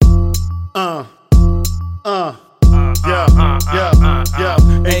And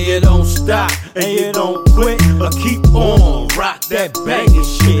you don't stop, and you don't quit, but keep on, rock that bangin'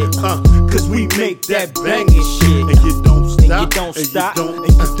 shit. Cause we make that bangin' shit. And you don't stop, and you don't stop, and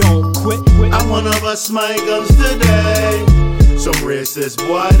you don't quit. I wanna bust my guns today. Some racist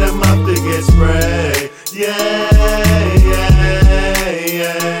boy, them up to get sprayed. Yeah.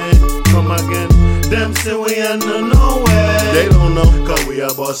 Come again, them say we under no way. They don't know, cause we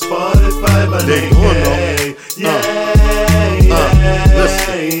are boss 45 and they know. Yeah.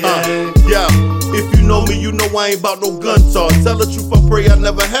 If you know me, you know I ain't about no gun talk. Tell the truth, I pray I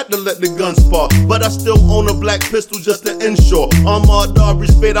never had to let the gun spark. But I still own a black pistol just to ensure Armored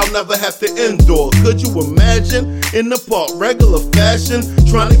Darby's fate I'll never have to endure. Could you imagine? In the park, regular fashion,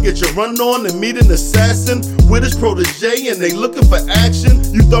 trying to get your run on and meet an assassin with his protege and they looking for action.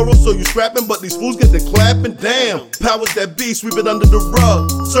 You thorough so you scrapping, but these fools get the clapping. Damn, powers that be, sweep it under the rug.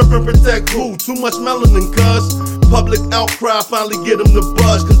 Serve and protect who? Too much melanin, cuz. Public outcry finally get him to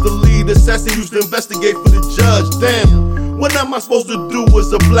buzz, cause the lead assassin used to investigate for the judge. Damn, what am I supposed to do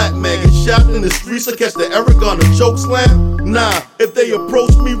as a black man? Get shot in the streets or catch the Aragon or choke slam? Nah, if they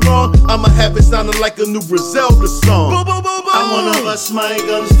approach me wrong, I'ma have it sounding like a new Griselda song. I wanna bust my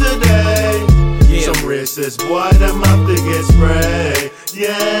guns today. Some racist boy, them up to get sprayed.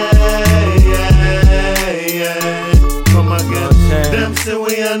 Come again, them say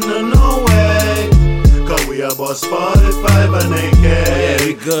we under no way. Cause we are boss 45 and AK. Yeah,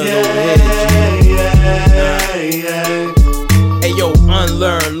 we good over here. Hey yo,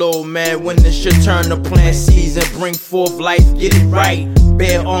 unlearn, little man. When it's your turn to plant seeds and bring forth life, get it right.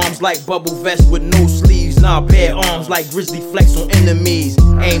 Bare arms like bubble vest with no sleeves. Nah, bare arms like grizzly flex on enemies.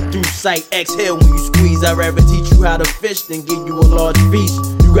 Aim through sight, exhale when you squeeze. I'd rather teach you how to fish than give you a large feast.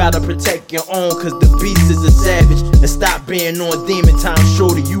 You gotta protect your own, cause the beast is a savage. And stop being on demon time,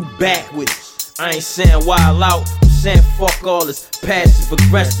 shorty, you backwards. I ain't saying wild out, I'm saying fuck all this passive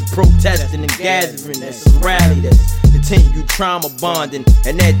aggressive protesting and gathering. That's a rally that's continue trauma bonding,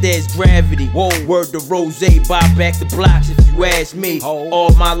 and that there's gravity. Whoa, word to Rose, buy back the blocks if you ask me.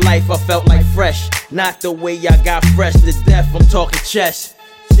 All my life I felt like fresh, not the way I got fresh to death. I'm talking chess.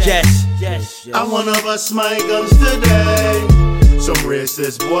 I wanna bust my guns today. Some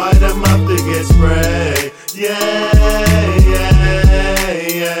racist boy, them up to get sprayed.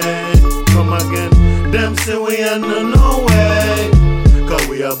 Come again, them say we under no way. Cause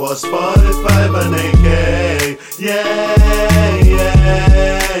we are boss 45 and AK.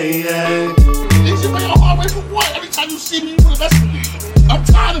 These are your heart rate for what? Every time you see me, you put a mess with me. I'm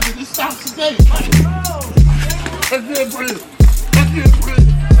tired of it. This sounds today. I can't breathe. I can't breathe.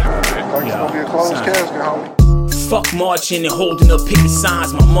 Like it's gonna be a closed casket, homie. Fuck marching and holding up picket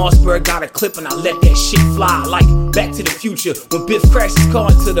signs. My Mossberg got a clip and I let that shit fly. Like Back to the Future, when Biff crashed his car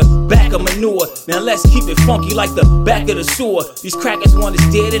into the back of manure. Now let's keep it funky like the back of the sewer. These crackers want us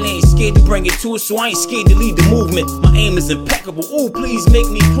dead and they ain't scared to bring it to us, so I ain't scared to lead the movement. My aim is impeccable, ooh please make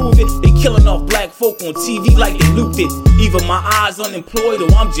me prove it. They killing off black folk on TV like they looped it. Either my eyes unemployed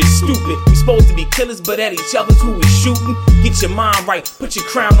or I'm just stupid. We supposed to be killers but at each other's who we shooting. Get your mind right, put your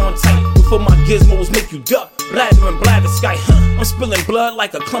crown on tight before my gizmos make you duck. Blather and blather sky, I'm spilling blood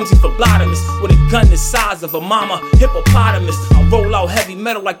like a clumsy phlebotomist with a gun the size of a mama hippopotamus. I roll out heavy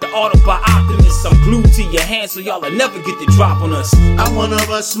metal like the Autobot-Optimist. I'm glued to your hand so y'all'll never get the drop on us. I wanna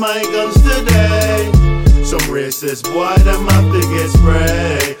bust my guns today. Some racist boy, them up to get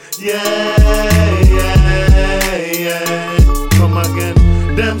sprayed. Come again,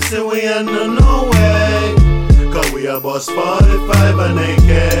 them say we under no way. Cause we are boss 45 and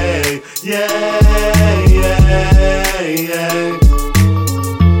AK.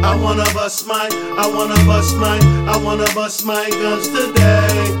 I wanna bust my guns today. I wanna bust my guns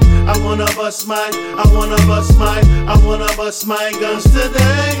today. I wanna bust my guns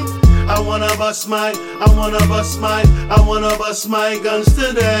today. I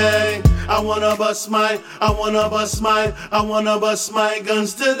wanna bust my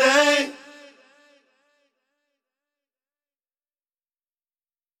guns today.